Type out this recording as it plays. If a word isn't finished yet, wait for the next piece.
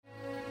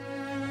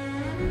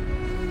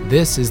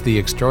This is The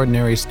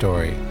Extraordinary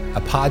Story, a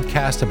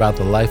podcast about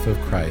the life of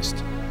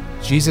Christ.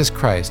 Jesus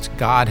Christ,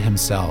 God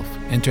Himself,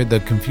 entered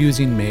the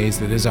confusing maze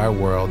that is our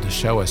world to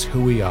show us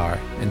who we are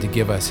and to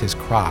give us His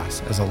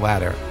cross as a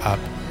ladder up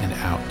and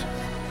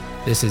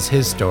out. This is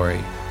His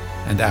story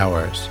and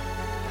ours,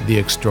 The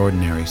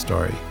Extraordinary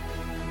Story.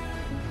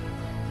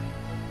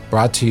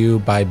 Brought to you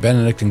by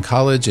Benedictine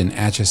College in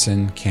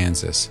Atchison,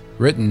 Kansas.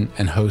 Written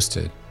and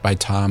hosted by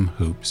Tom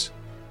Hoops.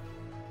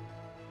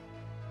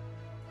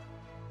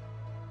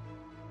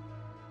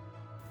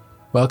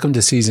 Welcome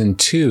to Season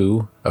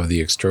 2 of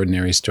The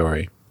Extraordinary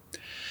Story.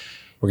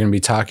 We're going to be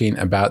talking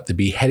about the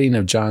beheading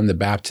of John the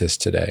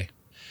Baptist today.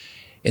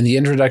 In the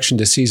introduction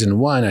to Season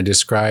 1, I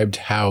described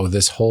how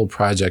this whole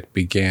project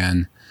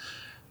began,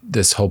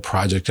 this whole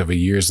project of a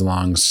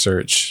years-long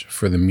search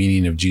for the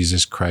meaning of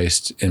Jesus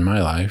Christ in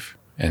my life,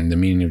 and the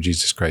meaning of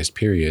Jesus Christ,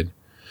 period,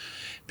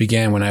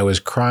 began when I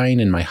was crying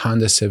in my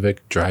Honda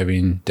Civic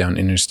driving down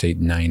Interstate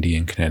 90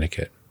 in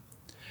Connecticut.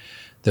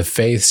 The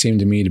faith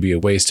seemed to me to be a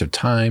waste of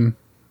time.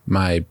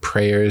 My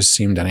prayers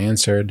seemed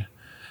unanswered.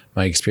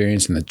 My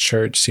experience in the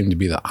church seemed to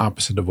be the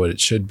opposite of what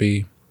it should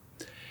be.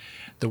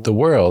 The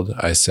world,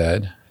 I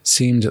said,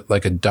 seemed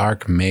like a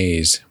dark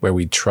maze where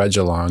we trudge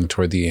along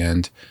toward the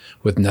end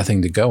with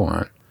nothing to go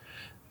on.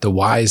 The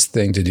wise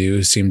thing to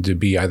do seemed to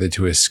be either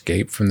to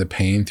escape from the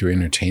pain through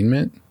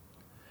entertainment,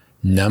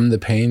 numb the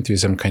pain through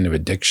some kind of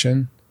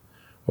addiction,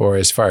 or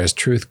as far as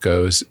truth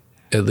goes,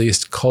 at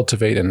least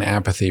cultivate an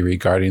apathy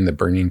regarding the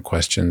burning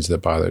questions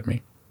that bothered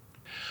me.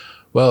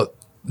 Well,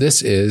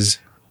 this is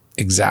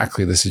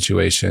exactly the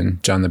situation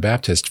John the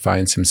Baptist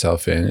finds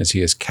himself in as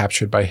he is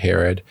captured by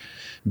Herod,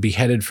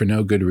 beheaded for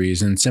no good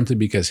reason, simply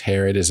because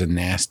Herod is a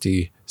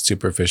nasty,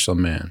 superficial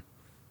man.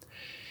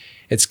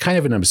 It's kind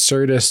of an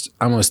absurdist,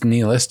 almost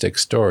nihilistic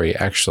story,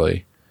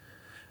 actually.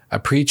 A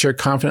preacher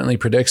confidently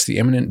predicts the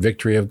imminent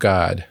victory of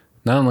God.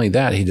 Not only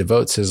that, he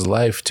devotes his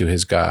life to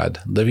his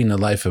God, living a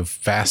life of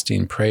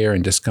fasting, prayer,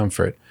 and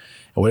discomfort.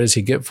 And what does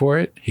he get for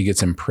it? He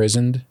gets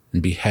imprisoned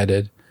and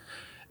beheaded,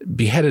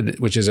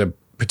 which is a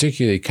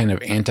particularly kind of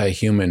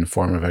anti-human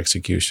form of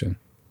execution.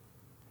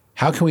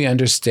 How can we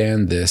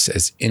understand this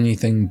as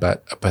anything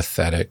but a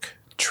pathetic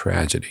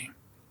tragedy?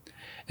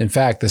 In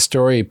fact, the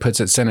story puts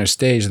at center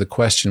stage the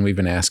question we've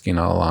been asking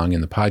all along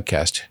in the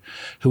podcast.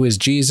 Who is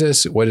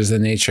Jesus? What is the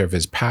nature of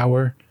his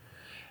power?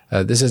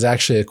 This is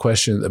actually a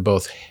question that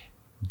both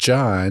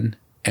John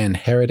and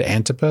Herod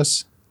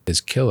Antipas, his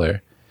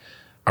killer,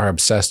 are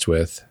obsessed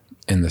with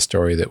in the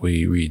story that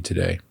we read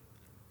today.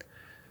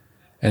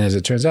 And as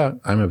it turns out,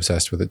 I'm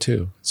obsessed with it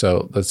too.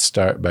 So let's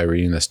start by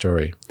reading the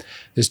story.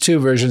 There's two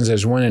versions.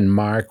 There's one in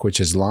Mark,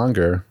 which is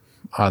longer,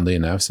 oddly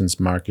enough, since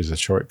Mark is a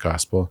short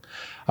gospel.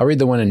 I'll read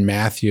the one in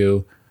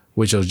Matthew,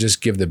 which will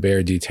just give the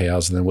bare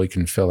details, and then we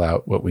can fill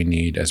out what we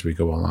need as we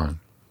go along.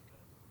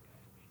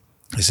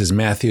 This is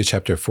Matthew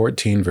chapter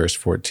 14, verse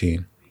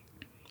 14.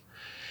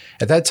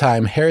 At that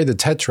time, Herod the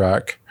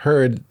Tetrarch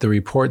heard the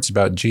reports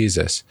about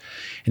Jesus,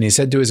 and he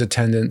said to his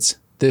attendants,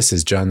 "This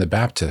is John the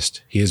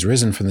Baptist. He is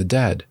risen from the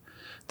dead.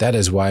 That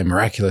is why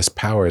miraculous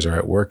powers are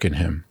at work in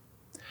him."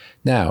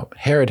 Now,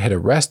 Herod had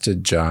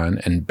arrested John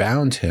and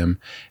bound him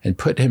and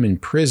put him in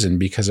prison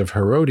because of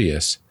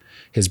Herodias,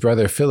 his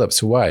brother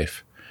Philip's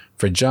wife.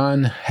 For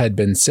John had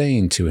been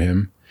saying to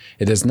him,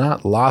 "It is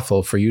not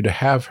lawful for you to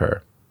have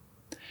her."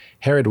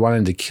 Herod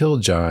wanted to kill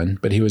John,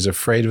 but he was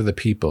afraid of the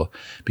people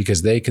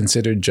because they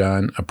considered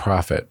John a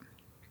prophet.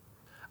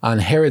 On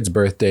Herod's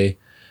birthday,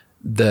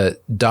 the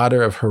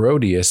daughter of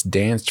Herodias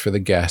danced for the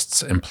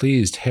guests and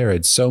pleased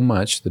Herod so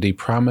much that he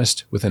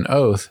promised with an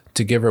oath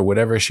to give her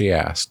whatever she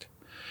asked.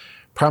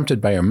 Prompted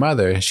by her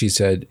mother, she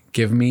said,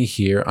 "Give me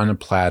here on a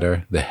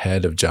platter the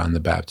head of John the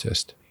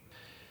Baptist."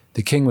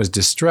 The king was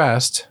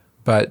distressed,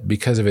 but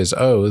because of his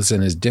oaths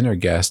and his dinner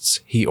guests,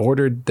 he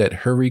ordered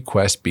that her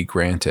request be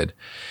granted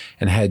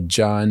and had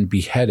John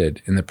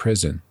beheaded in the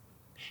prison.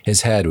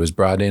 His head was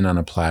brought in on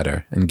a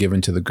platter and given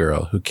to the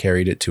girl, who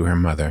carried it to her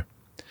mother.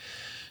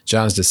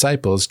 John's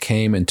disciples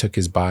came and took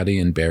his body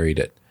and buried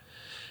it.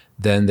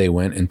 Then they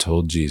went and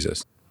told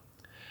Jesus.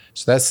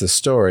 So that's the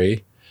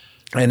story.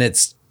 And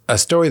it's a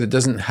story that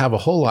doesn't have a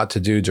whole lot to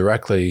do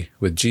directly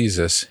with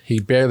Jesus. He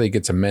barely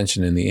gets a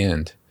mention in the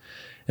end.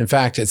 In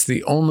fact, it's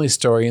the only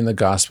story in the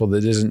gospel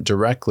that isn't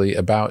directly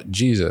about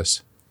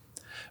Jesus.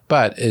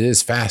 But it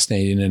is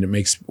fascinating, and it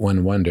makes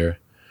one wonder,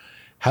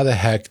 how the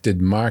heck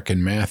did Mark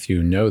and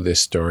Matthew know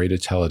this story to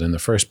tell it in the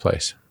first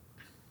place?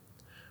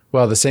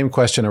 Well, the same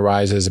question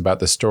arises about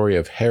the story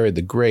of Herod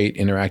the Great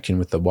interacting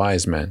with the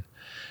wise men.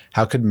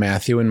 How could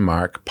Matthew and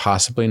Mark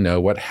possibly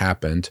know what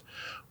happened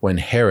when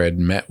Herod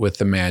met with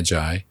the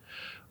Magi,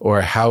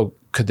 or how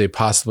could they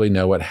possibly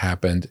know what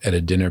happened at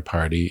a dinner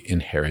party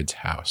in Herod's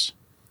house?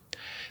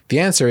 The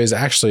answer is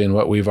actually in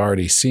what we've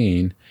already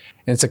seen,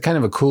 and it's a kind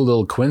of a cool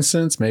little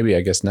coincidence, maybe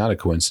I guess not a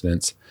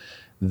coincidence,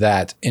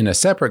 that in a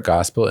separate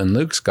gospel, in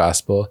Luke's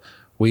gospel,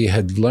 we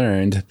had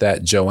learned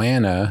that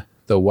Joanna,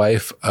 the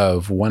wife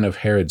of one of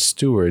Herod's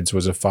stewards,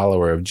 was a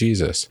follower of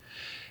Jesus.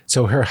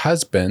 So her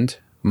husband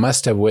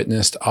must have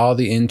witnessed all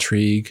the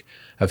intrigue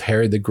of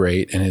Herod the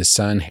Great and his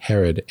son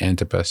Herod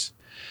Antipas.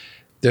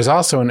 There's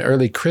also an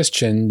early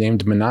Christian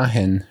named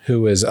Menahem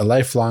who was a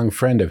lifelong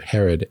friend of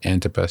Herod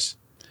Antipas.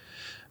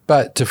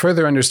 But to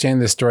further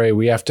understand this story,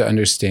 we have to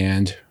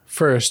understand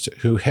first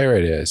who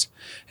Herod is.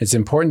 It's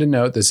important to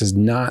note this is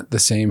not the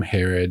same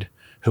Herod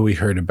who we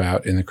heard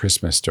about in the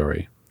Christmas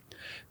story.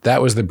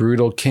 That was the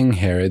brutal King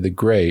Herod the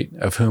Great,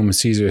 of whom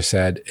Caesar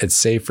said, "It's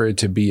safer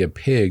to be a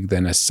pig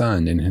than a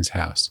son in his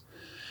house."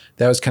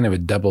 That was kind of a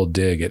double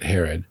dig at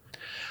Herod.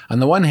 On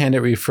the one hand,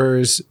 it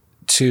refers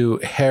to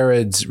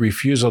Herod's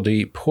refusal to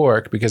eat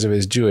pork because of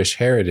his Jewish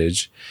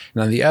heritage,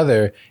 and on the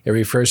other, it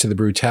refers to the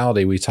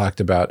brutality we talked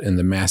about in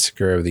the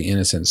massacre of the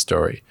innocent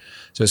story.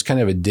 So it's kind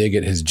of a dig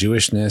at his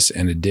Jewishness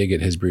and a dig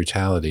at his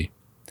brutality.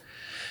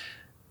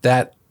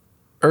 That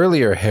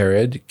earlier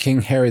Herod,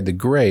 King Herod the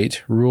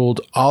Great,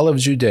 ruled all of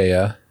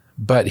Judea,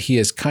 but he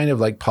is kind of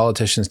like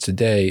politicians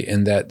today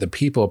in that the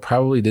people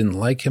probably didn't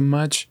like him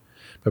much,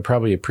 but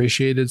probably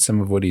appreciated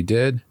some of what he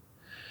did.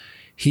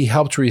 He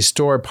helped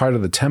restore part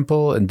of the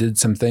temple and did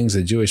some things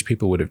the Jewish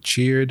people would have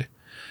cheered.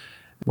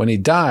 When he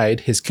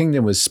died, his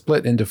kingdom was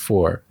split into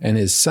 4, and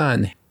his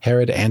son,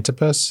 Herod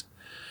Antipas,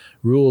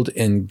 ruled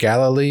in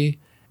Galilee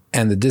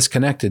and the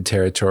disconnected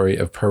territory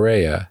of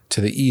Perea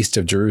to the east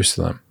of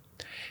Jerusalem.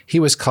 He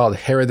was called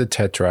Herod the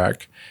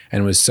Tetrarch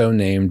and was so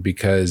named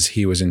because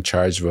he was in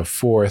charge of a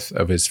fourth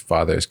of his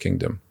father's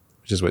kingdom,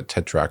 which is what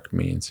Tetrarch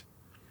means.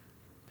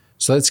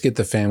 So let's get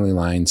the family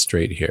line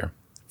straight here.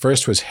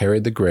 First was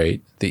Herod the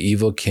Great, the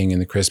evil king in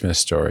the Christmas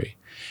story.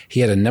 He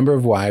had a number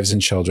of wives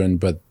and children,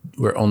 but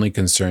we're only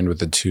concerned with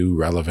the 2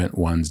 relevant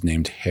ones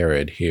named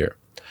Herod here.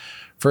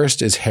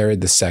 First is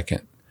Herod the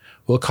Second.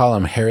 We'll call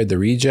him Herod the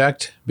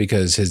Reject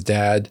because his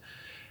dad,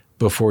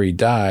 before he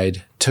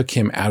died, took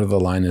him out of the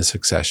line of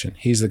succession.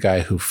 He's the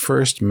guy who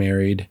first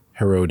married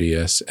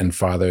Herodias and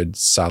fathered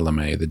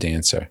Salome, the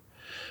dancer.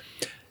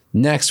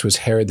 Next was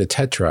Herod the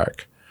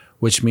Tetrarch,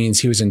 which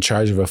means he was in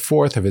charge of a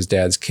fourth of his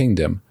dad's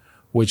kingdom,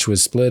 which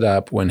was split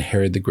up when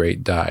Herod the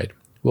Great died.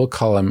 We'll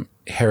call him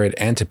Herod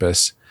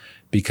Antipas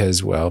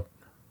because, well,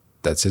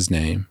 that's his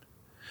name.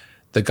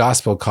 The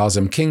gospel calls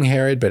him King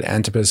Herod, but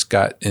Antipas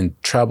got in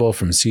trouble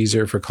from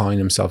Caesar for calling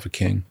himself a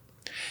king.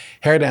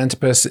 Herod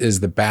Antipas is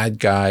the bad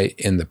guy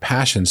in the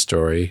Passion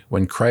story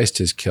when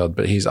Christ is killed,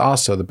 but he's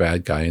also the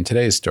bad guy in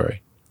today's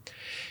story.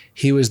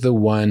 He was the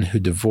one who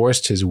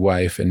divorced his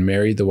wife and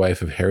married the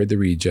wife of Herod the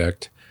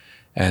Reject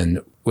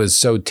and was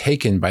so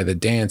taken by the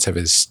dance of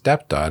his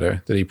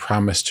stepdaughter that he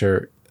promised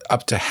her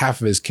up to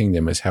half of his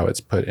kingdom, is how it's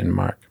put in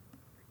Mark.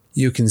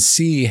 You can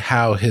see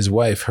how his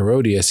wife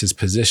Herodias is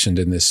positioned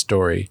in this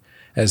story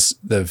as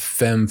the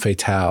femme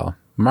fatale.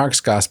 Mark's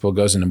gospel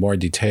goes into more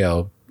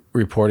detail,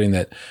 reporting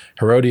that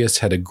Herodias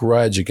had a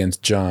grudge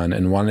against John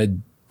and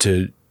wanted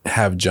to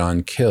have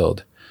John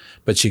killed,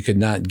 but she could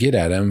not get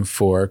at him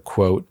for,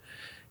 quote,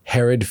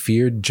 Herod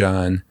feared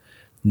John,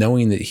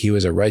 knowing that he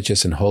was a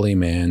righteous and holy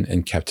man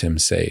and kept him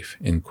safe,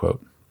 end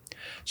quote.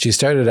 She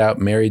started out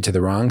married to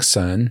the wrong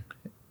son,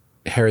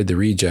 Herod the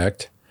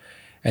Reject,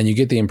 and you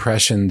get the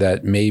impression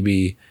that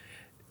maybe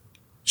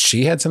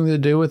she had something to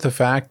do with the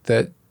fact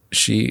that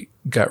she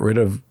got rid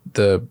of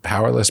the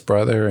powerless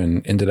brother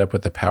and ended up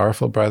with the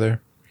powerful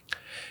brother.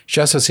 She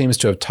also seems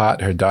to have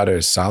taught her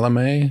daughter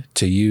Salome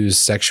to use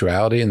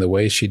sexuality in the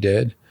way she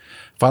did.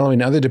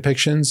 Following other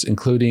depictions,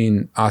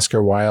 including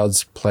Oscar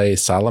Wilde's play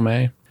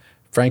Salome,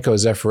 Franco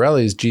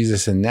Zeffirelli's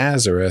Jesus in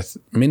Nazareth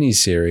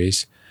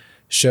miniseries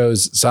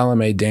shows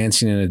Salome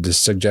dancing in a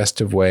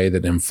suggestive way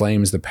that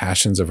inflames the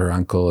passions of her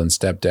uncle and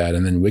stepdad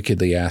and then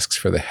wickedly asks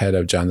for the head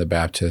of John the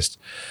Baptist,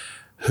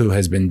 who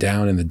has been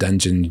down in the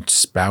dungeon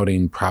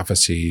spouting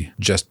prophecy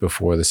just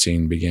before the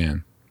scene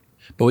began.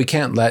 But we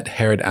can't let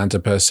Herod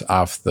Antipas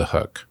off the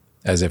hook,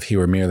 as if he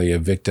were merely a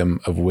victim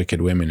of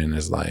wicked women in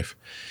his life.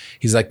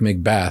 He's like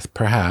Macbeth,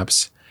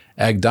 perhaps,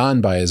 egged on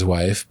by his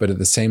wife, but at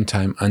the same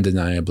time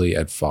undeniably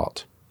at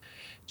fault.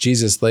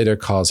 Jesus later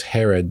calls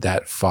Herod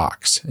that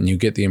fox, and you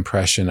get the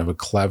impression of a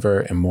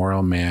clever,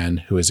 immoral man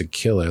who is a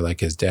killer like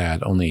his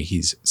dad, only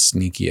he's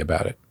sneaky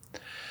about it.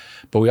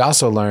 But we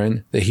also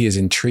learn that he is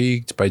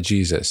intrigued by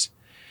Jesus.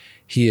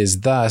 He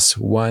is thus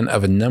one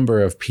of a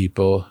number of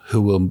people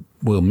who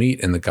we'll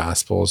meet in the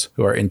Gospels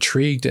who are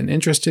intrigued and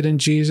interested in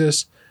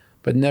Jesus,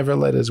 but never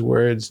let his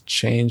words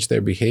change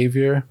their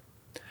behavior.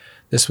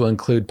 This will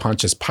include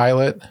Pontius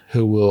Pilate,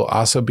 who will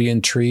also be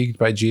intrigued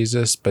by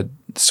Jesus, but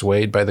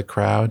swayed by the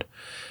crowd.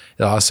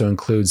 It also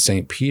includes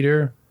St.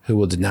 Peter, who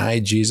will deny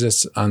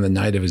Jesus on the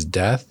night of his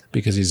death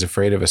because he's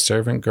afraid of a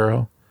servant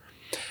girl.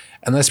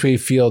 Unless we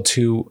feel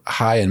too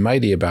high and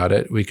mighty about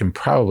it, we can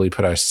probably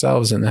put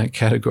ourselves in that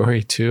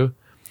category too.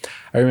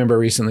 I remember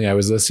recently I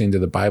was listening to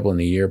the Bible in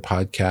a Year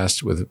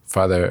podcast with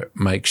Father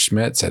Mike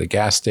Schmitz at a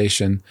gas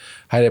station.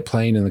 I had it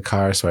playing in the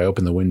car, so I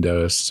opened the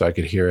windows so I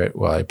could hear it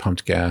while I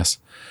pumped gas.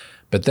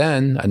 But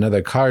then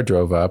another car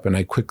drove up and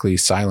I quickly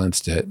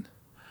silenced it.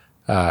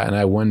 And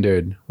I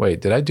wondered,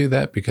 wait, did I do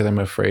that because I'm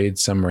afraid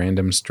some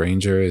random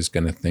stranger is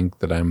going to think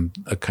that I'm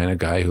a kind of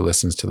guy who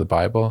listens to the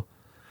Bible?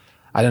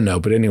 I don't know,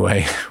 but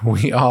anyway,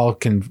 we all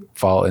can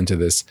fall into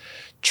this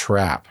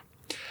trap.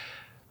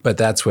 But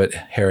that's what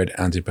Herod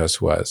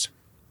Antipas was.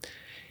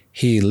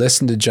 He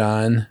listened to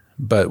John,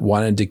 but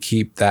wanted to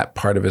keep that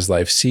part of his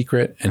life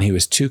secret, and he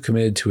was too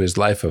committed to his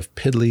life of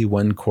piddly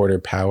one-quarter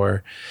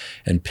power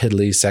and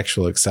piddly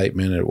sexual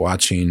excitement at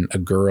watching a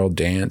girl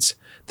dance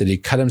that he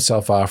cut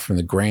himself off from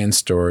the grand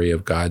story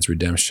of God's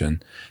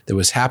redemption that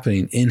was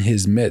happening in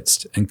his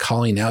midst and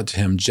calling out to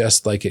him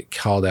just like it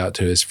called out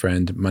to his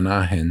friend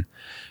Menahem,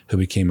 who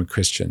became a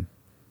Christian.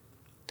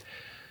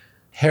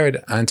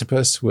 Herod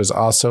Antipas was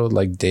also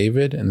like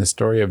David in the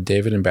story of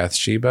David and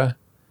Bathsheba.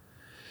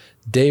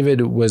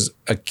 David was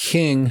a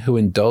king who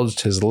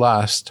indulged his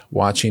lust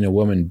watching a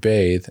woman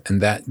bathe,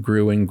 and that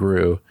grew and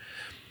grew.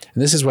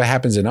 And this is what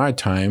happens in our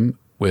time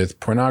with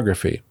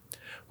pornography.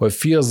 What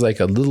feels like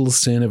a little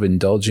sin of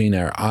indulging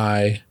our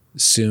eye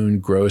soon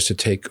grows to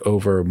take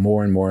over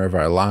more and more of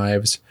our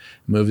lives,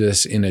 moves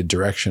us in a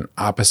direction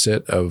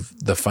opposite of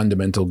the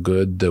fundamental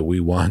good that we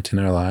want in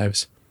our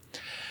lives.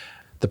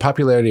 The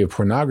popularity of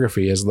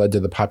pornography has led to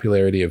the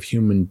popularity of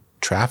human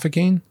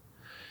trafficking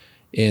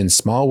in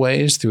small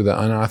ways through the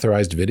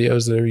unauthorized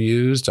videos that are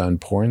used on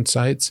porn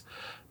sites,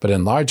 but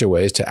in larger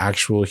ways to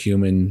actual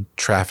human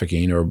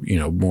trafficking, or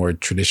more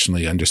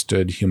traditionally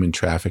understood human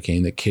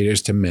trafficking that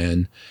caters to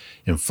men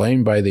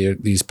inflamed by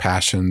these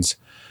passions.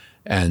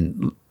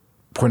 And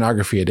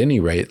pornography, at any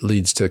rate,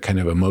 leads to kind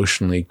of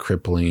emotionally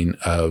crippling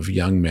of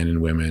young men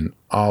and women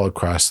all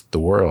across the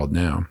world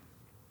now.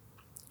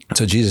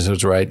 So Jesus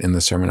was right in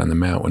the Sermon on the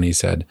Mount when he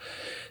said,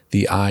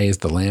 "The eye is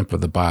the lamp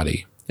of the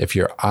body. If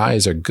your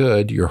eyes are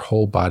good, your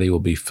whole body will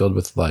be filled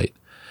with light.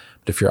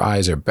 But if your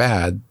eyes are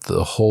bad,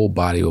 the whole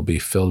body will be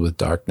filled with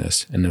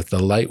darkness. And if the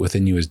light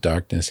within you is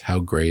darkness, how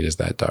great is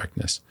that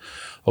darkness?"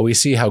 Well, we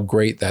see how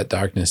great that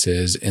darkness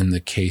is in the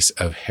case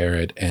of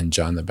Herod and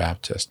John the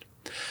Baptist.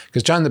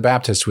 Because John the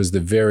Baptist was the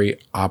very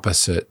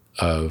opposite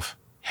of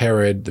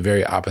Herod, the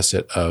very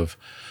opposite of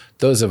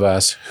those of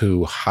us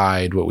who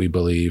hide what we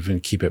believe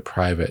and keep it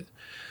private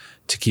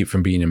to keep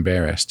from being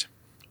embarrassed.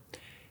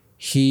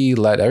 He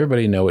let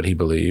everybody know what he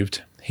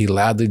believed. He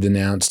loudly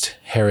denounced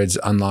Herod's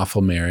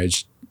unlawful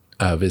marriage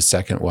of his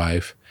second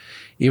wife,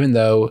 even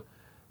though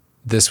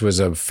this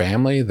was a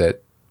family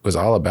that was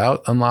all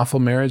about unlawful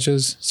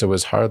marriages, so it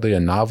was hardly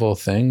a novel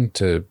thing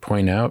to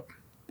point out.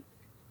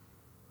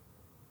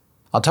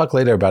 I'll talk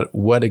later about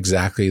what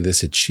exactly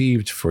this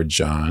achieved for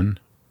John,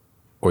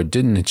 or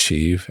didn't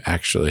achieve,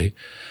 actually.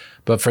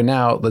 But for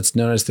now, let's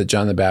notice that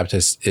John the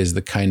Baptist is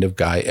the kind of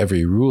guy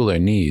every ruler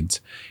needs.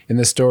 In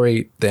the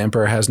story, the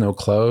emperor has no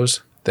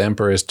clothes. The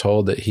emperor is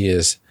told that he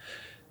has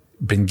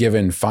been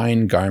given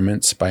fine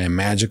garments by a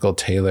magical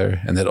tailor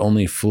and that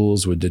only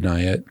fools would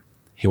deny it.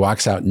 He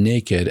walks out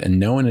naked, and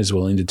no one is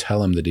willing to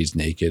tell him that he's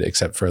naked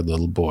except for a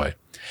little boy.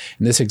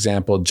 In this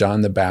example,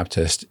 John the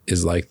Baptist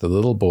is like the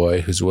little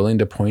boy who's willing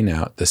to point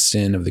out the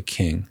sin of the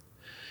king.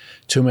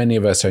 Too many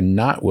of us are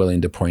not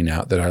willing to point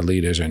out that our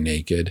leaders are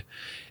naked,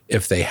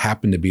 if they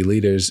happen to be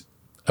leaders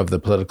of the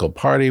political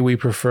party we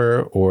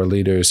prefer or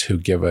leaders who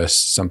give us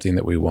something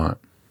that we want.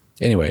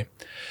 Anyway,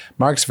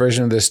 Mark's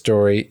version of this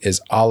story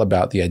is all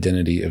about the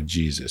identity of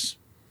Jesus.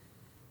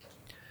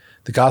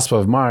 The Gospel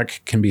of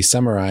Mark can be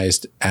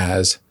summarized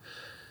as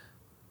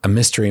a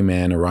mystery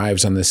man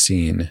arrives on the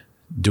scene,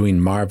 doing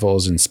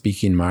marvels and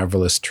speaking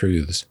marvelous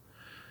truths.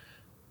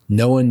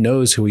 No one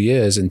knows who he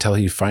is until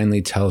he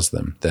finally tells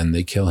them, then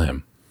they kill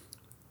him.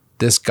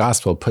 This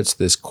gospel puts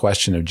this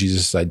question of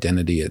Jesus'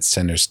 identity at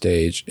center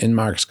stage in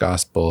Mark's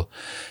gospel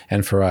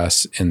and for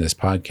us in this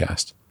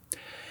podcast.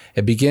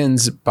 It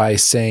begins by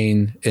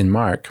saying in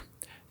Mark,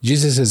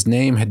 Jesus'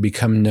 name had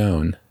become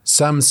known.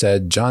 Some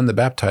said John the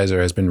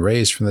Baptizer has been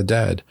raised from the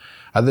dead.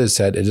 Others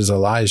said it is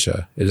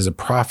Elijah. It is a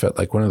prophet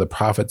like one of the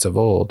prophets of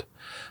old.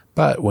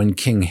 But when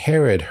King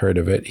Herod heard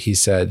of it, he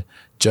said,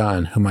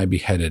 John, whom I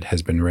beheaded,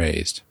 has been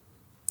raised.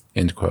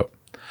 End quote.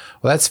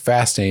 Well, that's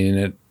fascinating,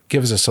 and it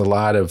gives us a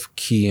lot of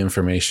key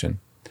information.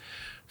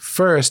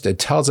 First, it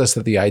tells us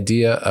that the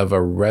idea of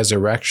a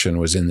resurrection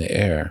was in the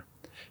air.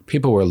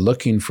 People were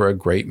looking for a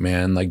great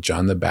man like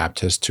John the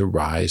Baptist to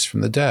rise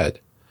from the dead.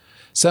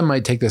 Some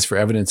might take this for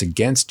evidence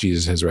against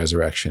Jesus'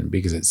 resurrection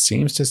because it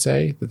seems to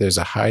say that there's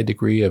a high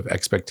degree of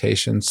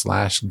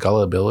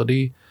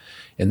expectation/gullibility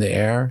in the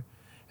air,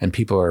 and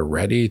people are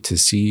ready to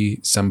see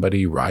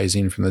somebody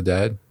rising from the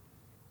dead.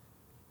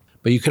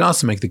 But you can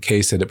also make the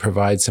case that it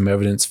provides some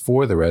evidence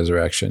for the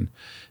resurrection,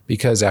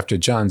 because after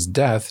John's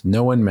death,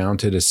 no one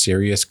mounted a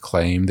serious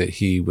claim that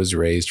he was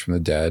raised from the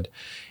dead,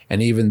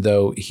 and even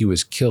though he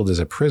was killed as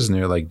a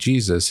prisoner like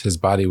Jesus, his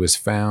body was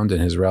found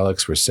and his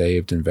relics were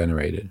saved and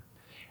venerated.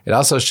 It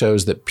also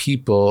shows that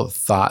people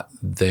thought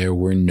there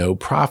were no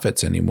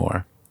prophets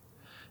anymore.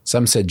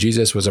 Some said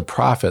Jesus was a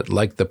prophet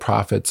like the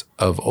prophets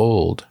of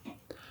old.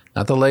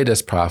 Not the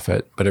latest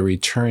prophet, but a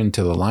return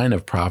to the line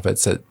of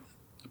prophets that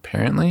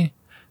apparently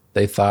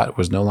they thought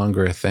was no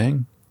longer a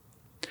thing.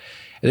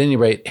 At any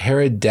rate,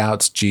 Herod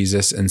doubts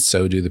Jesus, and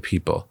so do the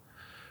people,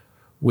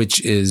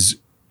 which is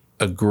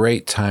a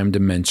great time to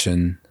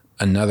mention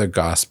another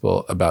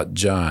gospel about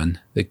John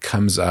that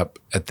comes up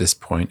at this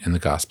point in the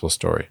gospel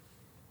story.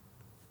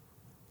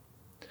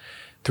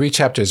 3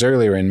 chapters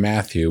earlier in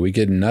Matthew, we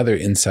get another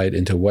insight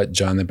into what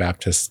John the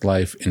Baptist's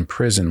life in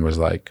prison was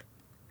like.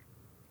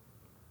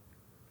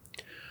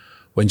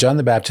 When John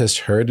the Baptist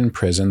heard in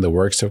prison the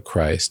works of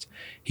Christ,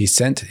 he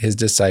sent his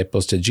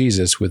disciples to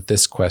Jesus with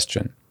this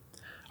question: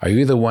 "Are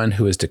you the one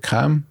who is to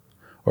come,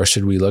 or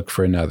should we look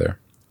for another?"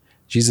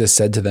 Jesus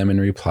said to them in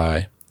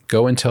reply,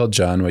 "Go and tell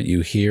John what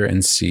you hear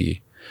and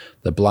see.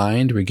 The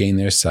blind regain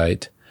their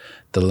sight,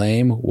 the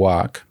lame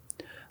walk,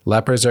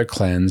 lepers are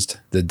cleansed,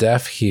 the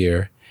deaf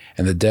hear,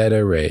 and the dead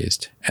are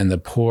raised, and the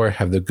poor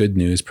have the good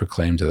news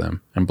proclaimed to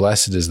them, and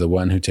blessed is the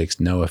one who takes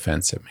no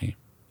offense at me."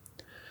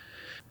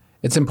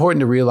 It's important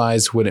to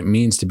realize what it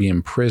means to be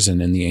in prison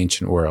in the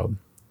ancient world.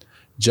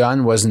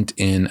 John wasn't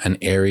in an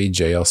airy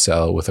jail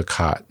cell with a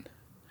cot.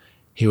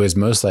 He was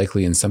most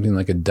likely in something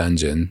like a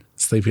dungeon,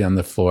 sleeping on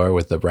the floor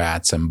with the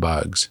rats and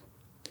bugs.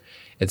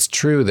 It's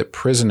true that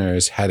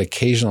prisoners had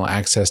occasional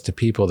access to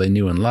people they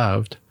knew and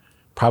loved,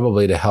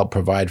 probably to help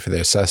provide for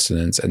their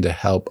sustenance and to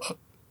help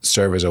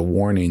serve as a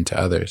warning to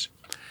others.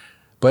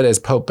 But as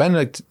Pope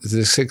Benedict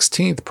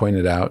XVI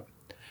pointed out,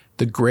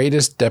 the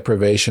greatest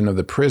deprivation of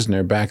the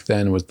prisoner back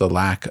then was the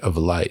lack of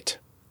light.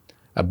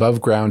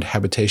 Above-ground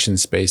habitation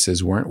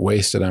spaces weren't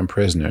wasted on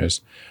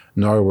prisoners,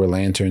 nor were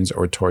lanterns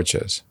or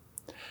torches.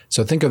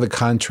 So think of the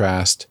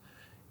contrast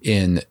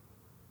in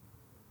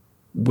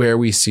where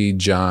we see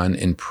John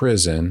in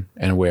prison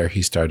and where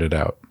he started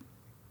out.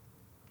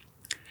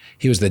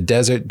 He was the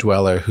desert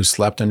dweller who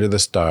slept under the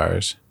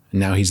stars, and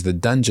now he's the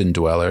dungeon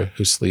dweller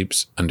who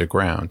sleeps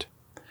underground.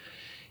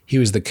 He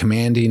was the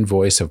commanding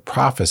voice of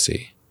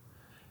prophecy.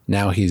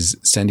 Now he's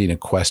sending a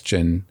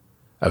question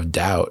of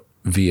doubt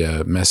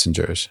via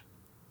messengers.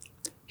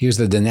 He was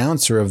the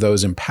denouncer of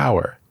those in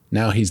power.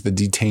 Now he's the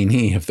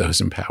detainee of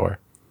those in power.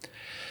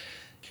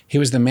 He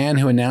was the man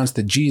who announced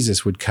that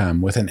Jesus would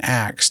come with an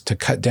axe to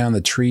cut down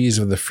the trees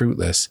of the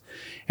fruitless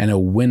and a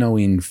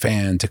winnowing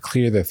fan to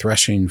clear the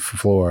threshing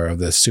floor of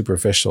the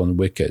superficial and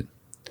wicked.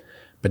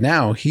 But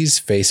now he's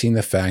facing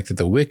the fact that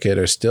the wicked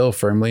are still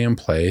firmly in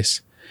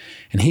place,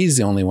 and he's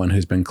the only one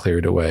who's been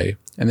cleared away.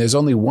 And there's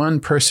only one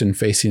person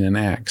facing an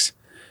axe,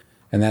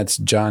 and that's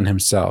John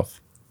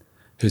himself,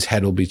 whose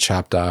head will be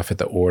chopped off at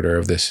the order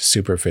of this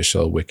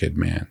superficial, wicked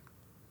man.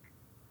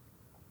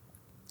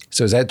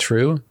 So is that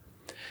true?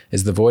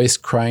 Is the voice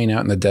crying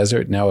out in the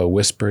desert now a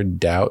whispered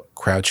doubt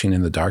crouching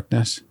in the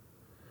darkness?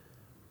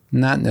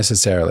 Not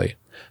necessarily.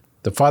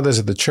 The fathers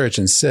of the church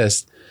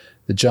insist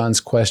that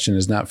John's question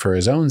is not for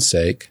his own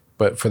sake,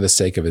 but for the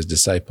sake of his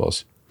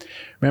disciples.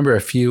 Remember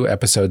a few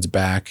episodes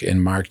back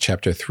in Mark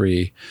chapter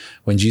 3,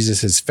 when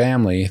Jesus'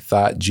 family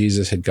thought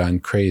Jesus had gone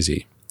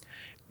crazy.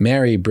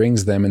 Mary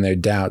brings them in their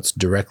doubts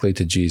directly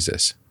to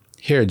Jesus.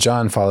 Here,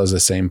 John follows the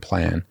same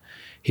plan.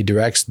 He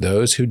directs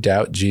those who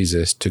doubt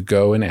Jesus to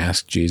go and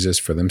ask Jesus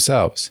for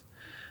themselves.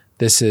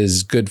 This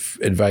is good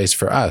advice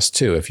for us,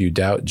 too. If you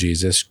doubt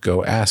Jesus,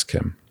 go ask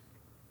him.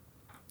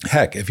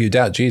 Heck, if you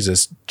doubt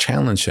Jesus,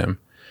 challenge him.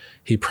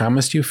 He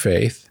promised you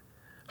faith,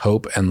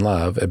 hope, and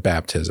love at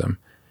baptism.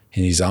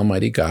 And he's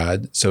Almighty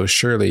God, so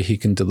surely he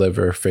can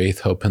deliver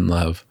faith, hope, and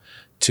love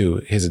to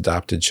his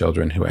adopted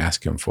children who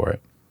ask him for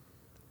it.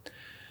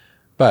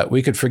 But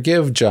we could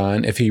forgive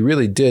John if he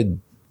really did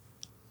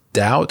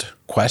doubt,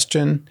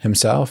 question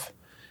himself,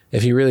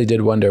 if he really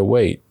did wonder,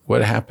 wait,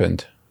 what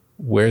happened?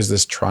 Where's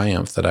this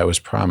triumph that I was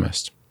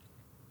promised?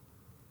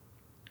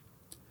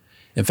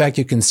 In fact,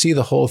 you can see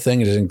the whole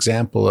thing as an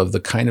example of the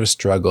kind of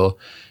struggle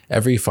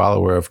every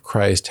follower of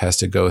Christ has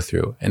to go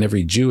through, and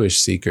every Jewish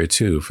seeker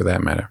too, for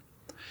that matter.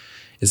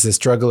 It's the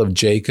struggle of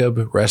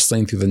Jacob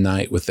wrestling through the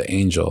night with the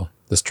angel,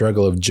 the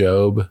struggle of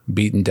Job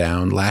beaten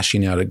down,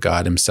 lashing out at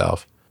God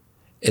himself.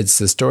 It's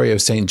the story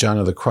of St. John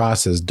of the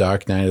Cross's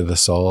dark night of the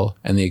soul,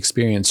 and the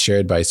experience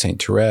shared by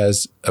St.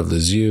 Therese of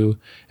Lisieux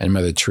and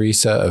Mother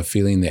Teresa of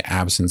feeling the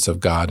absence of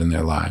God in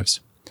their lives.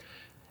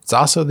 It's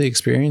also the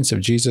experience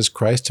of Jesus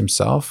Christ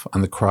himself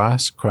on the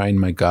cross, crying,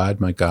 my God,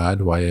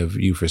 why have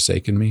you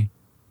forsaken me?"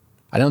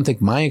 I don't think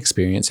my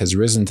experience has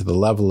risen to the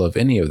level of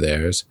any of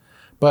theirs,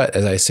 but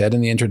as I said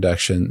in the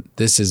introduction,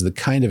 this is the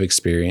kind of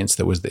experience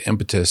that was the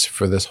impetus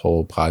for this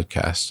whole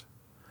podcast.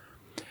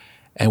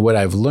 And what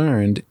I've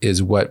learned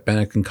is what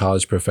Benedict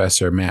College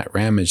professor Matt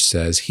Ramage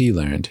says he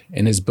learned.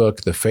 In his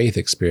book, The Faith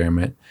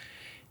Experiment,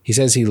 he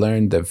says he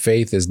learned that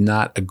faith is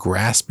not a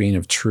grasping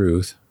of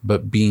truth,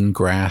 but being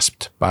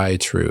grasped by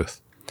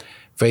truth.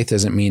 Faith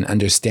doesn't mean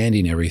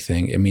understanding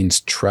everything. It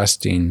means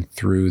trusting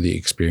through the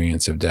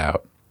experience of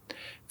doubt.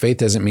 Faith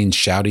doesn't mean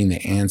shouting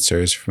the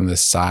answers from the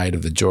side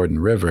of the Jordan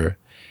River.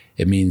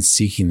 It means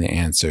seeking the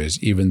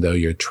answers, even though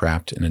you're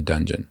trapped in a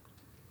dungeon.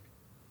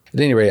 At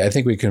any rate, I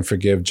think we can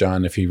forgive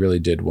John if he really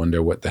did wonder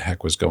what the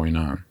heck was going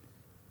on.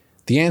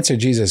 The answer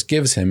Jesus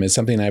gives him is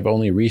something I've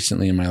only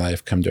recently in my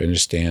life come to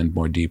understand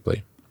more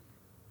deeply.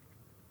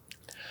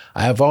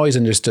 I have always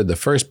understood the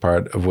first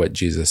part of what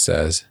Jesus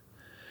says.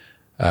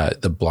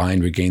 The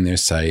blind regain their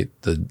sight,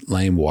 the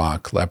lame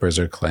walk, lepers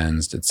are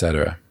cleansed,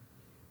 etc.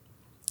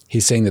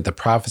 He's saying that the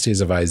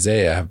prophecies of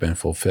Isaiah have been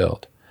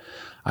fulfilled.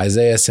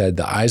 Isaiah said,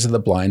 "The eyes of the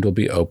blind will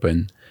be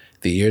open,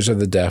 the ears of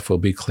the deaf will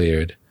be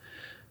cleared.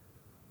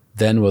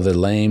 Then will the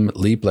lame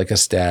leap like a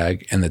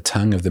stag, and the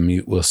tongue of the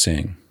mute will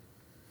sing."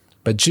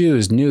 But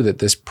Jews knew that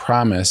this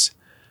promise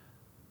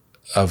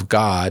of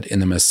God in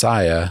the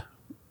Messiah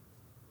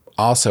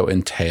also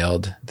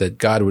entailed that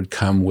God would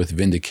come with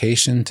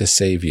vindication to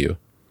save you,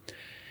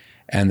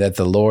 and that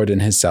the Lord in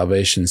his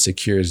salvation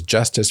secures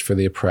justice for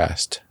the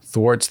oppressed,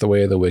 thwarts the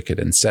way of the wicked,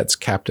 and sets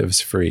captives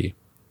free.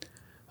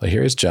 Well,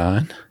 here's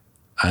John,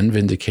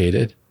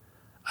 unvindicated,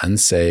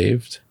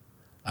 unsaved,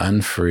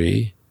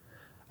 unfree,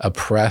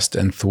 oppressed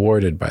and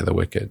thwarted by the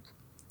wicked.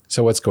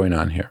 So what's going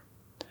on here?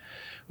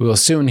 We will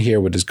soon hear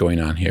what is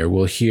going on here.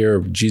 We'll hear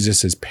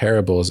Jesus'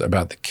 parables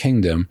about the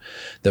kingdom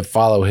that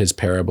follow his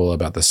parable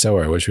about the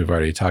sower, which we've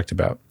already talked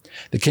about.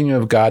 The kingdom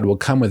of God will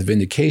come with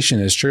vindication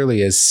as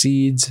surely as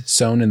seeds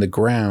sown in the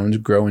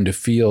ground grow into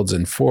fields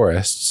and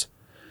forests,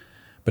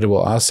 but it will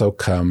also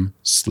come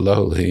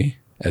slowly,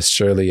 as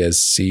surely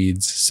as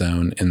seeds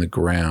sown in the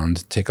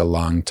ground take a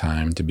long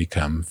time to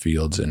become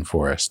fields and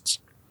forests.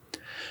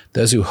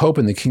 Those who hope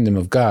in the kingdom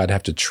of God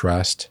have to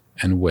trust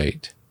and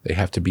wait. They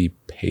have to be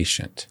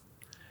patient.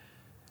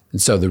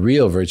 And so the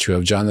real virtue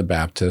of John the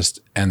Baptist,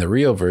 and the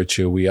real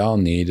virtue we all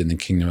need in the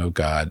kingdom of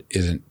God,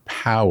 isn't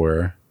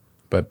power,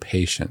 but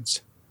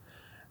patience.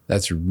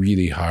 That's a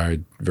really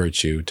hard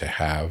virtue to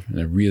have and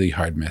a really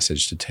hard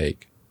message to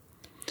take.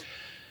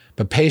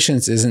 But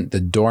patience isn't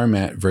the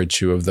doormat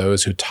virtue of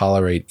those who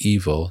tolerate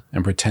evil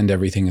and pretend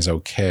everything is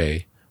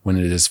okay when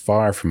it is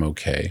far from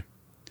okay.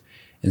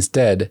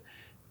 Instead,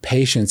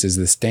 patience is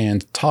the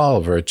stand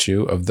tall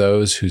virtue of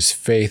those whose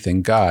faith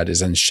in God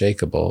is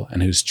unshakable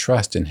and whose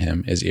trust in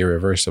him is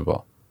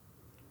irreversible.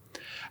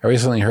 I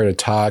recently heard a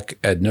talk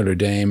at Notre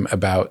Dame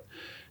about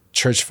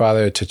Church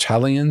Father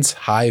Tertullian's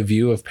high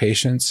view of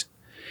patience.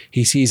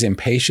 He sees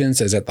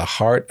impatience as at the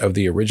heart of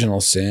the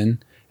original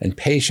sin, and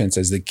patience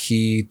as the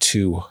key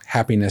to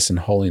happiness and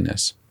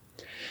holiness.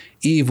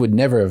 Eve would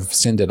never have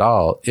sinned at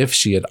all if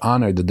she had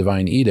honored the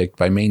divine edict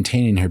by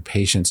maintaining her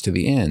patience to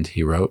the end,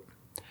 he wrote.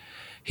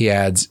 He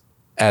adds,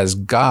 "As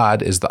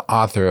God is the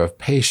author of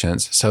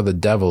patience, so the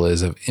devil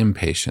is of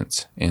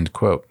impatience," end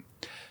quote.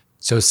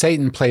 So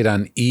Satan played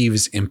on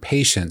Eve's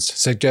impatience,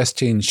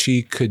 suggesting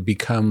she could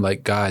become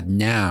like God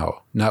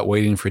now, not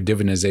waiting for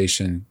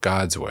divinization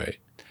God's way.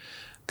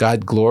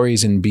 God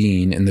glories in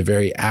being in the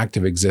very act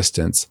of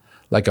existence,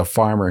 like a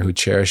farmer who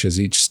cherishes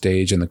each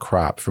stage in the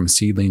crop from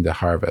seedling to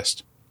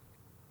harvest.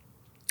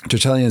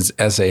 Tertullian's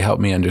essay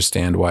helped me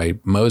understand why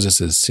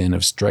Moses' sin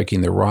of striking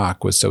the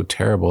rock was so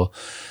terrible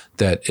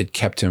that it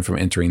kept him from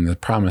entering the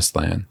promised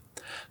land.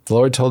 The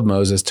Lord told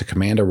Moses to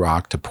command a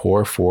rock to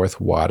pour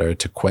forth water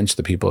to quench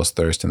the people's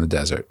thirst in the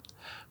desert.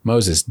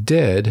 Moses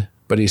did,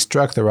 but he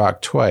struck the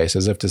rock twice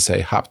as if to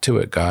say, "Hop to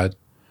it, God."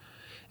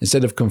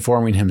 Instead of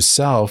conforming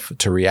himself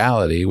to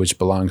reality, which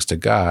belongs to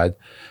God,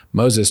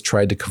 Moses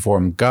tried to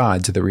conform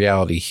God to the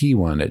reality he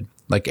wanted.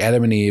 Like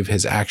Adam and Eve,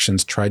 his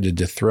actions tried to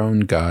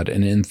dethrone God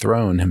and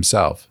enthrone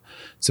himself,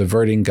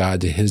 subverting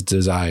God to his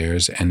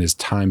desires and his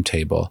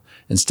timetable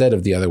instead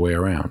of the other way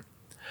around.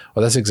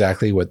 Well, that's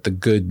exactly what the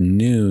good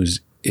news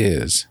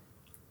is.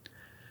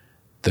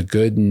 The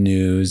good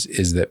news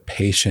is that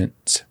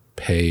patience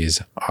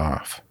pays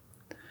off.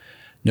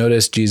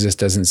 Notice Jesus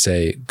doesn't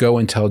say, "Go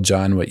and tell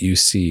John what you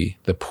see.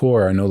 The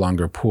poor are no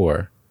longer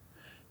poor."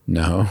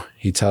 No,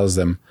 he tells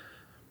them,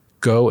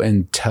 "Go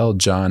and tell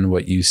John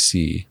what you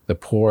see. The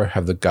poor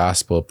have the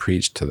gospel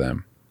preached to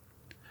them."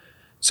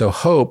 So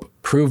hope,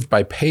 proved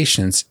by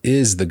patience,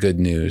 is the good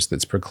news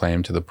that's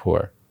proclaimed to the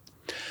poor.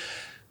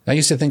 I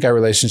used to think our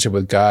relationship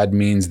with God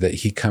means that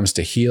he comes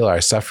to heal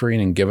our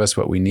suffering and give us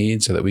what we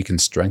need so that we can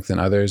strengthen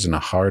others in a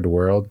hard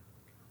world.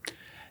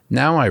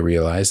 Now I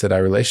realize that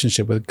our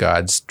relationship with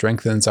God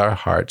strengthens our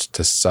hearts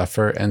to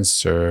suffer and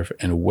serve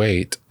and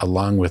wait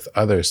along with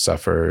other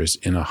sufferers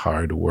in a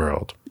hard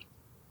world.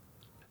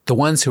 The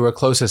ones who are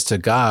closest to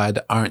God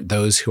aren't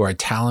those who are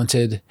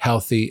talented,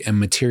 healthy, and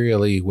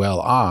materially well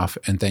off,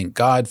 and thank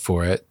God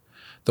for it.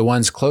 The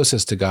ones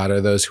closest to God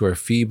are those who are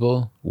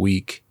feeble,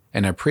 weak,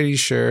 and are pretty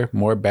sure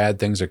more bad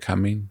things are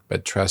coming,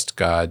 but trust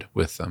God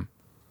with them.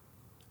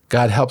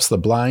 God helps the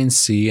blind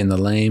see and the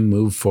lame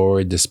move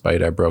forward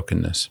despite our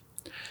brokenness.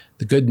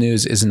 The good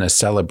news isn't a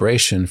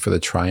celebration for the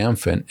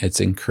triumphant, it's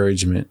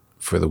encouragement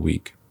for the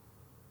weak.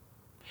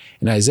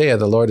 In Isaiah,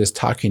 the Lord is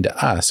talking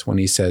to us when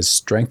he says,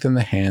 "Strengthen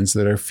the hands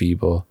that are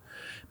feeble,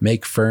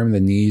 make firm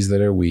the knees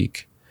that are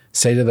weak.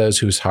 Say to those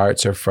whose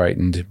hearts are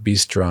frightened, be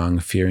strong,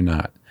 fear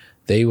not.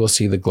 They will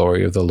see the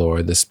glory of the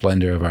Lord, the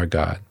splendor of our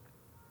God."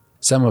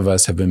 Some of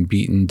us have been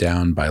beaten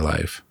down by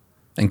life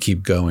and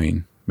keep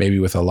going, maybe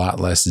with a lot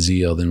less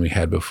zeal than we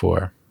had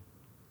before.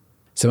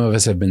 Some of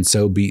us have been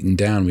so beaten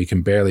down we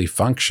can barely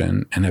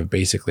function and have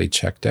basically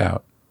checked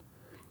out.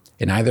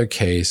 In either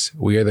case,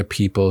 we are the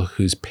people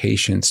whose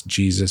patience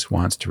Jesus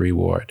wants to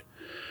reward.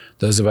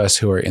 Those of us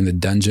who are in the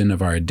dungeon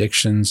of our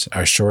addictions,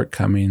 our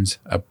shortcomings,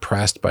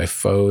 oppressed by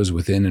foes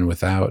within and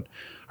without,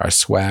 our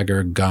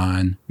swagger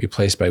gone,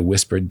 replaced by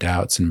whispered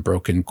doubts and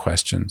broken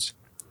questions.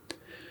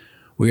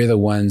 We are the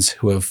ones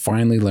who have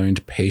finally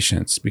learned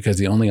patience because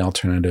the only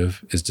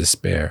alternative is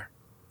despair.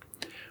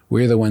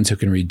 We are the ones who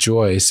can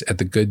rejoice at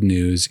the good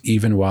news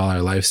even while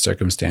our life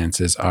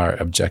circumstances are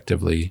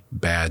objectively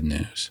bad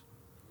news.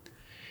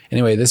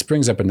 Anyway, this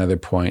brings up another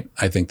point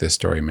I think this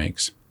story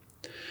makes.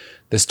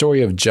 The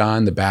story of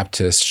John the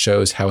Baptist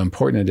shows how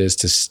important it is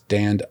to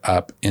stand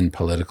up in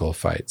political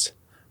fights,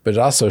 but it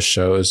also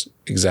shows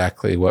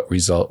exactly what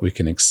result we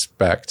can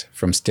expect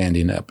from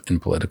standing up in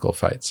political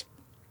fights.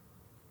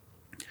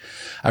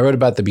 I wrote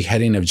about the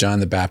beheading of John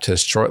the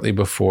Baptist shortly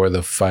before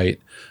the fight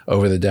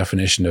over the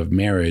definition of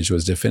marriage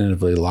was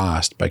definitively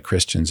lost by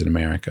Christians in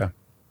America.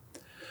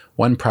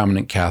 One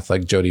prominent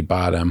Catholic, Jody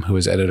Bottom, who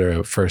was editor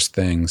of First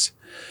Things,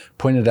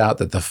 pointed out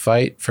that the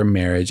fight for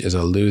marriage is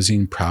a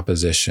losing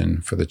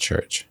proposition for the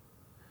church.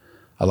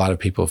 A lot of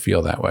people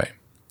feel that way.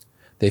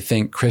 They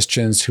think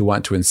Christians who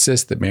want to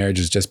insist that marriage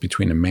is just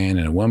between a man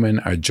and a woman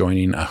are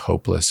joining a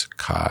hopeless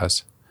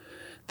cause.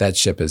 That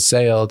ship has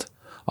sailed.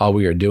 All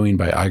we are doing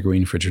by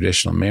arguing for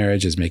traditional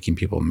marriage is making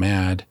people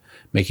mad,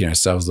 making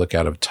ourselves look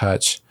out of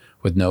touch,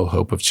 with no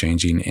hope of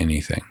changing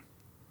anything.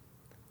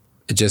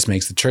 It just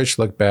makes the church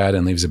look bad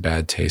and leaves a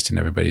bad taste in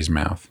everybody's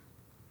mouth.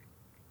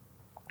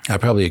 I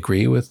probably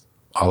agree with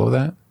all of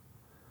that.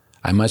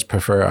 I much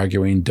prefer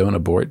arguing don't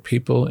abort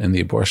people in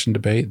the abortion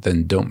debate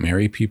than don't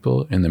marry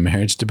people in the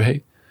marriage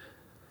debate.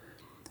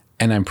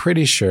 And I'm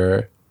pretty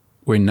sure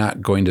we're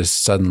not going to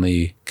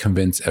suddenly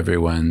convince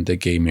everyone that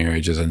gay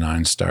marriage is a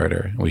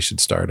non-starter and we should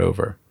start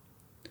over.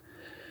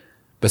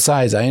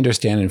 Besides, I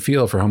understand and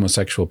feel for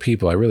homosexual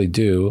people. I really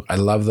do. I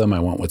love them. I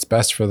want what's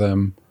best for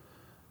them.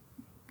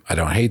 I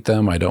don't hate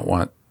them. I don't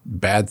want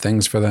bad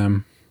things for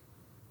them.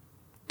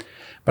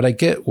 But I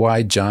get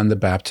why John the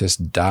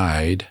Baptist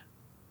died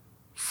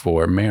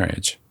for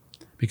marriage,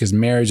 because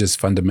marriage is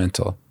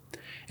fundamental.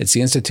 It's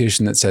the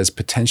institution that says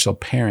potential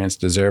parents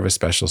deserve a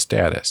special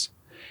status.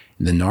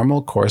 In the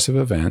normal course of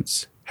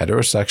events,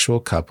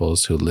 heterosexual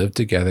couples who live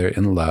together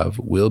in love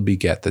will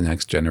beget the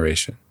next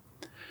generation.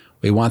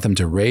 We want them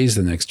to raise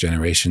the next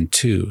generation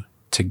too,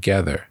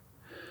 together.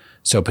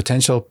 So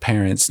potential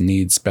parents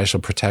need special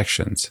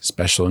protections,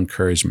 special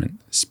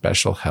encouragement,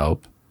 special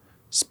help,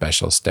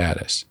 special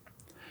status.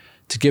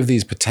 To give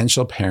these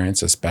potential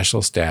parents a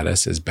special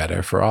status is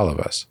better for all of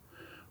us,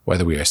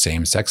 whether we are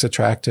same-sex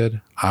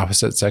attracted,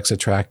 opposite-sex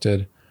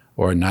attracted,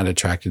 or not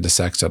attracted to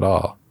sex at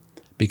all.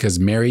 Because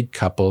married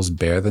couples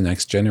bear the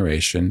next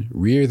generation,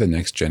 rear the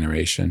next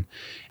generation,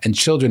 and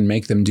children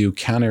make them do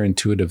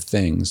counterintuitive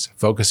things,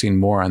 focusing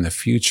more on the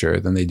future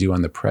than they do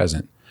on the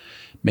present,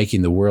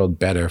 making the world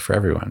better for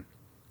everyone.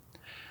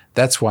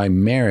 That's why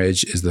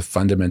marriage is the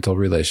fundamental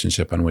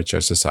relationship on which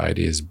our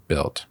society is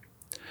built.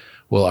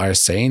 Will our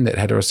saying that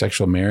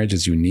heterosexual marriage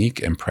is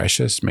unique and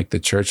precious make the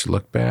church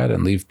look bad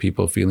and leave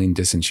people feeling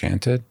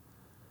disenchanted?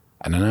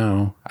 I don't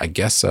know. I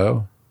guess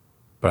so.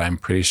 But I'm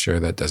pretty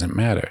sure that doesn't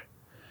matter.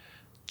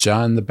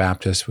 John the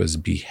Baptist was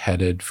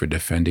beheaded for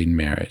defending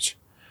marriage.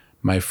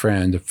 My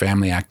friend,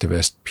 family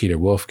activist Peter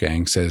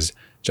Wolfgang, says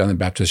John the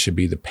Baptist should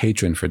be the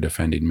patron for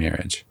defending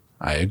marriage.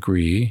 I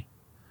agree.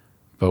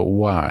 But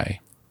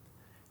why?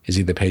 Is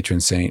he the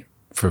patron saint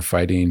for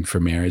fighting for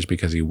marriage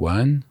because he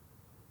won?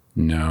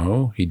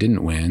 No, he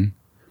didn't win.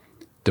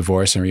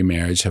 Divorce and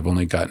remarriage have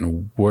only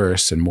gotten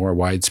worse and more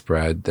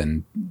widespread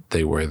than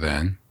they were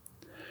then.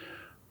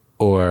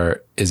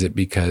 Or is it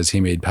because he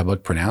made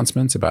public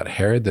pronouncements about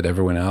Herod that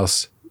everyone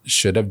else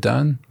should have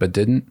done but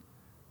didn't?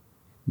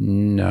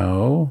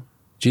 No.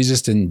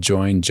 Jesus didn't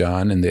join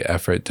John in the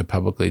effort to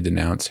publicly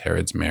denounce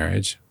Herod's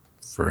marriage,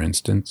 for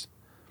instance.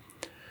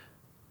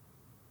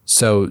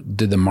 So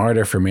did the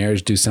martyr for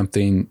marriage do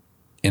something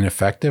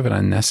ineffective and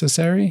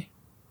unnecessary?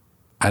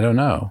 I don't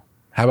know.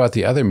 How about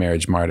the other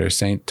marriage martyr,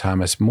 St.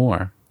 Thomas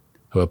More,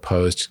 who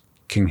opposed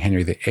King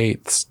Henry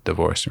VIII's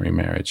divorce and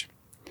remarriage?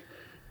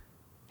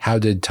 How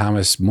did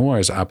Thomas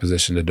More's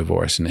opposition to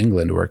divorce in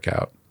England work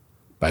out?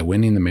 By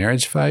winning the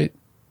marriage fight?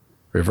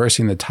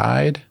 Reversing the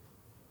tide?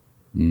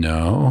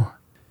 No.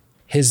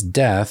 His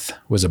death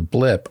was a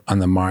blip on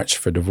the march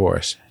for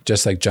divorce,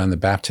 just like John the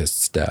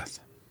Baptist's death.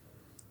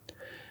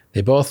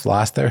 They both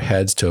lost their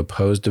heads to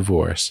oppose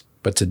divorce,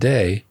 but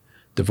today,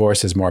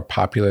 divorce is more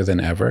popular than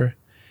ever,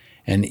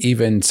 and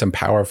even some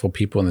powerful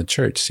people in the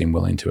church seem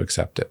willing to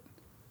accept it.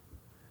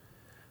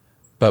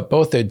 But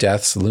both their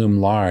deaths loom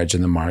large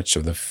in the march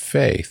of the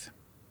faith.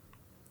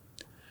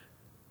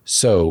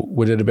 So,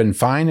 would it have been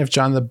fine if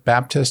John the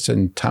Baptist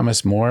and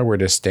Thomas More were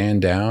to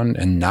stand down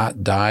and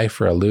not die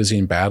for a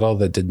losing battle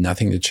that did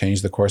nothing to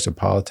change the course of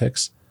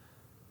politics?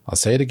 I'll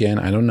say it again,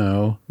 I don't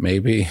know,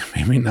 maybe,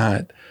 maybe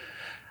not.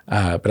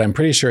 But I'm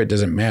pretty sure it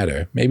doesn't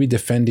matter. Maybe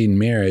defending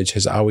marriage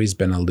has always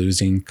been a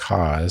losing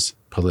cause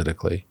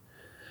politically,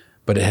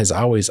 but it has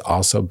always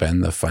also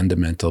been the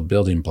fundamental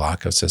building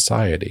block of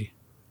society.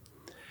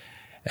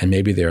 And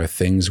maybe there are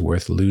things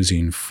worth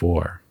losing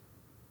for.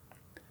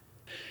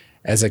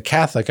 As a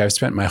Catholic, I've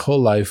spent my whole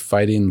life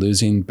fighting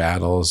losing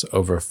battles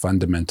over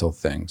fundamental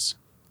things.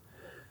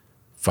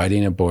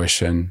 Fighting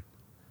abortion,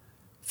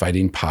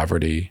 fighting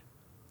poverty,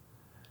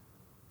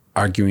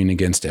 arguing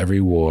against every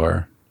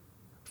war,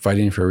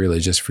 fighting for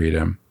religious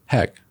freedom.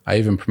 Heck, I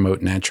even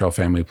promote natural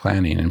family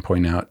planning and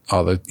point out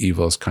all the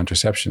evils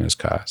contraception has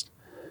caused.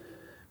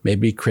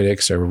 Maybe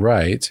critics are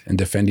right, and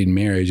defending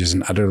marriage is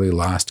an utterly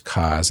lost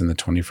cause in the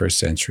 21st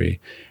century,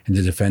 and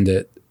to defend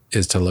it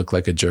is to look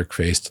like a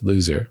jerk-faced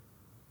loser.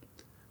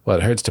 Well,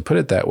 it hurts to put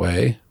it that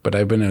way, but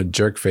I've been a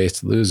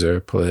jerk-faced loser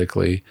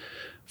politically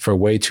for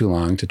way too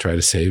long to try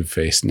to save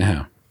face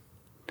now.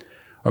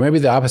 Or maybe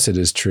the opposite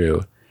is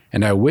true,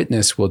 and our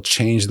witness will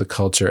change the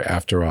culture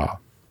after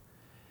all.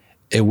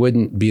 It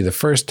wouldn't be the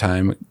first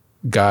time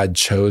God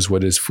chose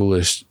what is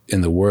foolish in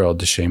the world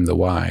to shame the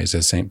wise,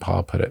 as St.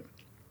 Paul put it.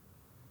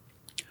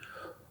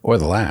 Or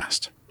the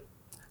last.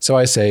 So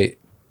I say,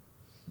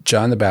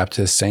 John the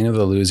Baptist, saint of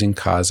the losing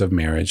cause of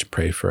marriage,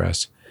 pray for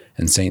us.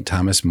 And St.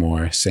 Thomas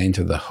More, saint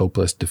of the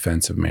hopeless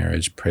defense of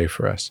marriage, pray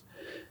for us.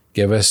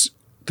 Give us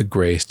the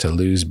grace to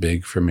lose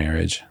big for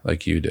marriage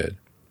like you did.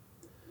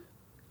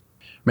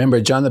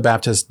 Remember, John the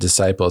Baptist's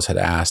disciples had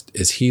asked,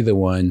 is he the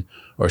one,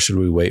 or should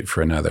we wait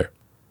for another?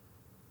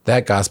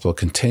 That gospel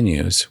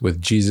continues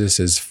with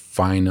Jesus'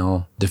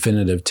 final,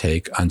 definitive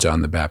take on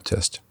John the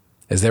Baptist.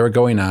 As they were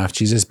going off,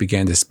 Jesus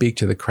began to speak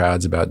to the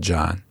crowds about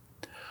John.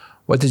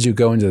 What did you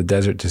go into the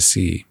desert to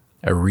see?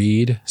 A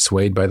reed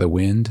swayed by the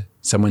wind?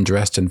 Someone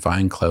dressed in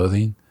fine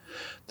clothing?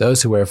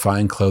 Those who wear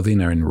fine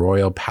clothing are in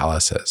royal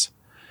palaces.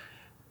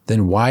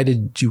 Then why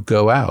did you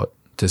go out?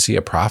 To see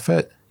a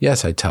prophet?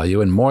 Yes, I tell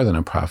you, and more than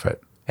a prophet.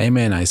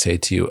 Amen, I say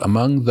to you,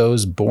 among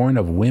those born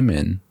of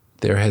women,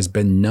 there has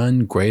been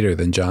none greater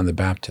than John the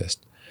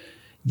Baptist.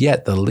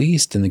 Yet the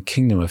least in the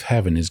kingdom of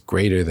heaven is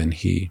greater than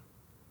he.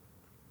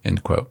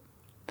 End quote.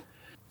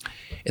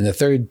 In the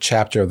 3rd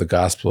chapter of the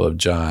Gospel of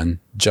John,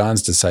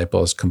 John's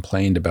disciples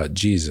complained about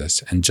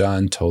Jesus, and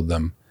John told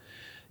them,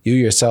 you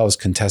yourselves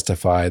can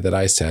testify that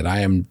I said, I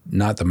am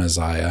not the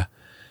Messiah,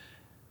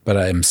 but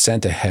I am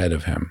sent ahead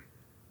of him.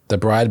 The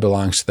bride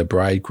belongs to the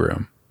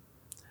bridegroom.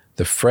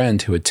 The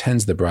friend who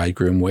attends the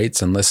bridegroom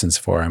waits and listens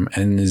for him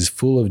and is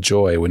full of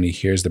joy when he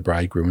hears the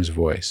bridegroom's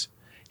voice.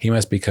 He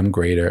must become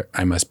greater,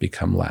 I must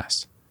become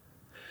less.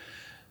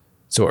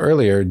 So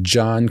earlier,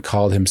 John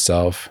called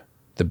himself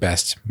the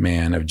best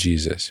man of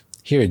Jesus.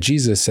 Here,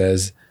 Jesus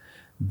says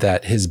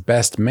that his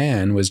best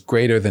man was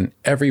greater than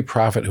every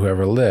prophet who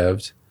ever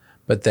lived,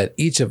 but that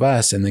each of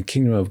us in the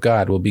kingdom of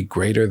God will be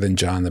greater than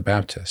John the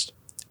Baptist.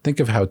 Think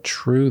of how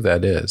true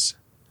that is.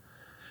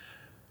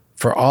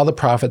 For all the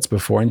prophets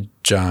before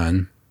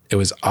John, it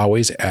was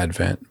always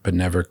Advent, but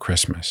never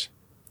Christmas.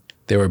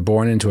 They were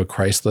born into a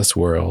Christless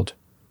world,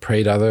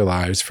 prayed all their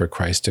lives for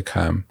Christ to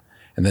come,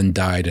 and then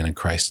died in a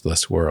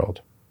Christless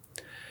world.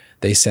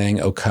 They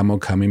sang, O come,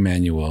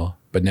 Emmanuel,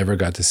 but never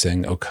got to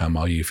sing, O come,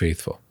 all you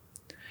faithful.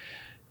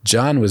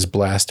 John was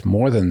blessed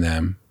more than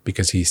them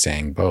because he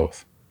sang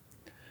both.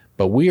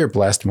 But we are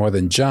blessed more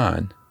than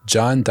John.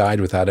 John died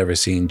without ever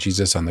seeing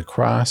Jesus on the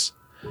cross,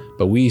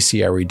 but we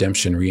see our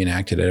redemption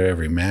reenacted at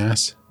every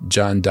Mass.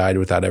 John died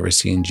without ever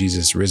seeing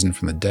Jesus risen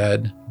from the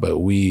dead, but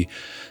we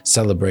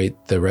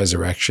celebrate the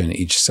resurrection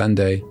each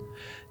Sunday.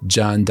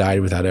 John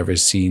died without ever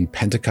seeing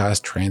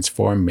Pentecost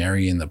transform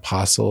Mary and the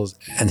apostles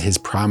and his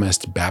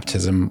promised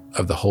baptism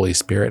of the Holy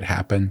Spirit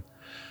happen,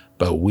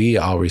 but we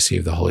all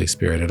receive the Holy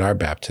Spirit at our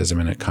baptism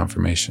and at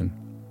confirmation.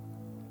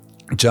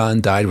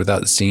 John died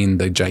without seeing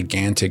the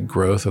gigantic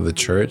growth of the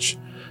church,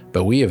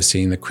 but we have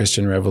seen the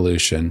Christian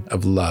revolution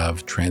of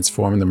love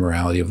transform the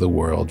morality of the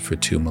world for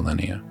 2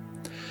 millennia.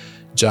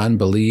 John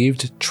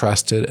believed,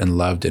 trusted, and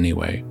loved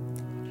anyway.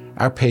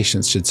 Our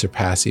patience should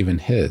surpass even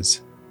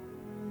his.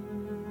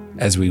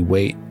 As we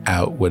wait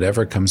out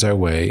whatever comes our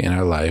way in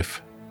our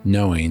life,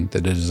 knowing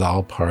that it is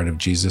all part of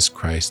Jesus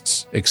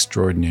Christ's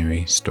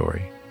extraordinary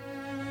story.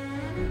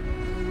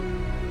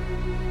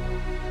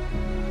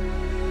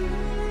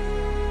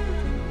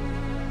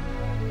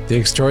 The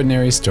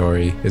Extraordinary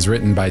Story is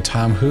written by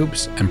Tom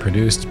Hoops and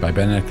produced by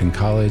Benedictine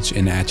College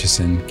in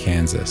Atchison,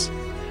 Kansas.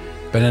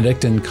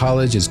 Benedictine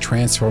College is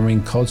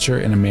transforming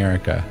culture in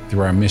America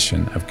through our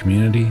mission of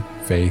community,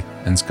 faith,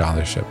 and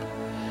scholarship.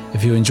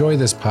 If you enjoy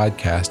this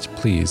podcast,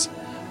 please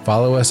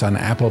follow us on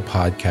Apple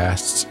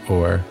Podcasts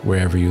or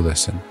wherever you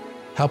listen.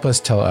 Help us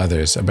tell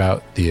others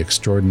about the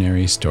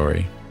extraordinary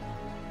story.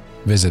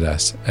 Visit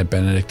us at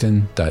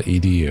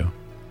benedictine.edu.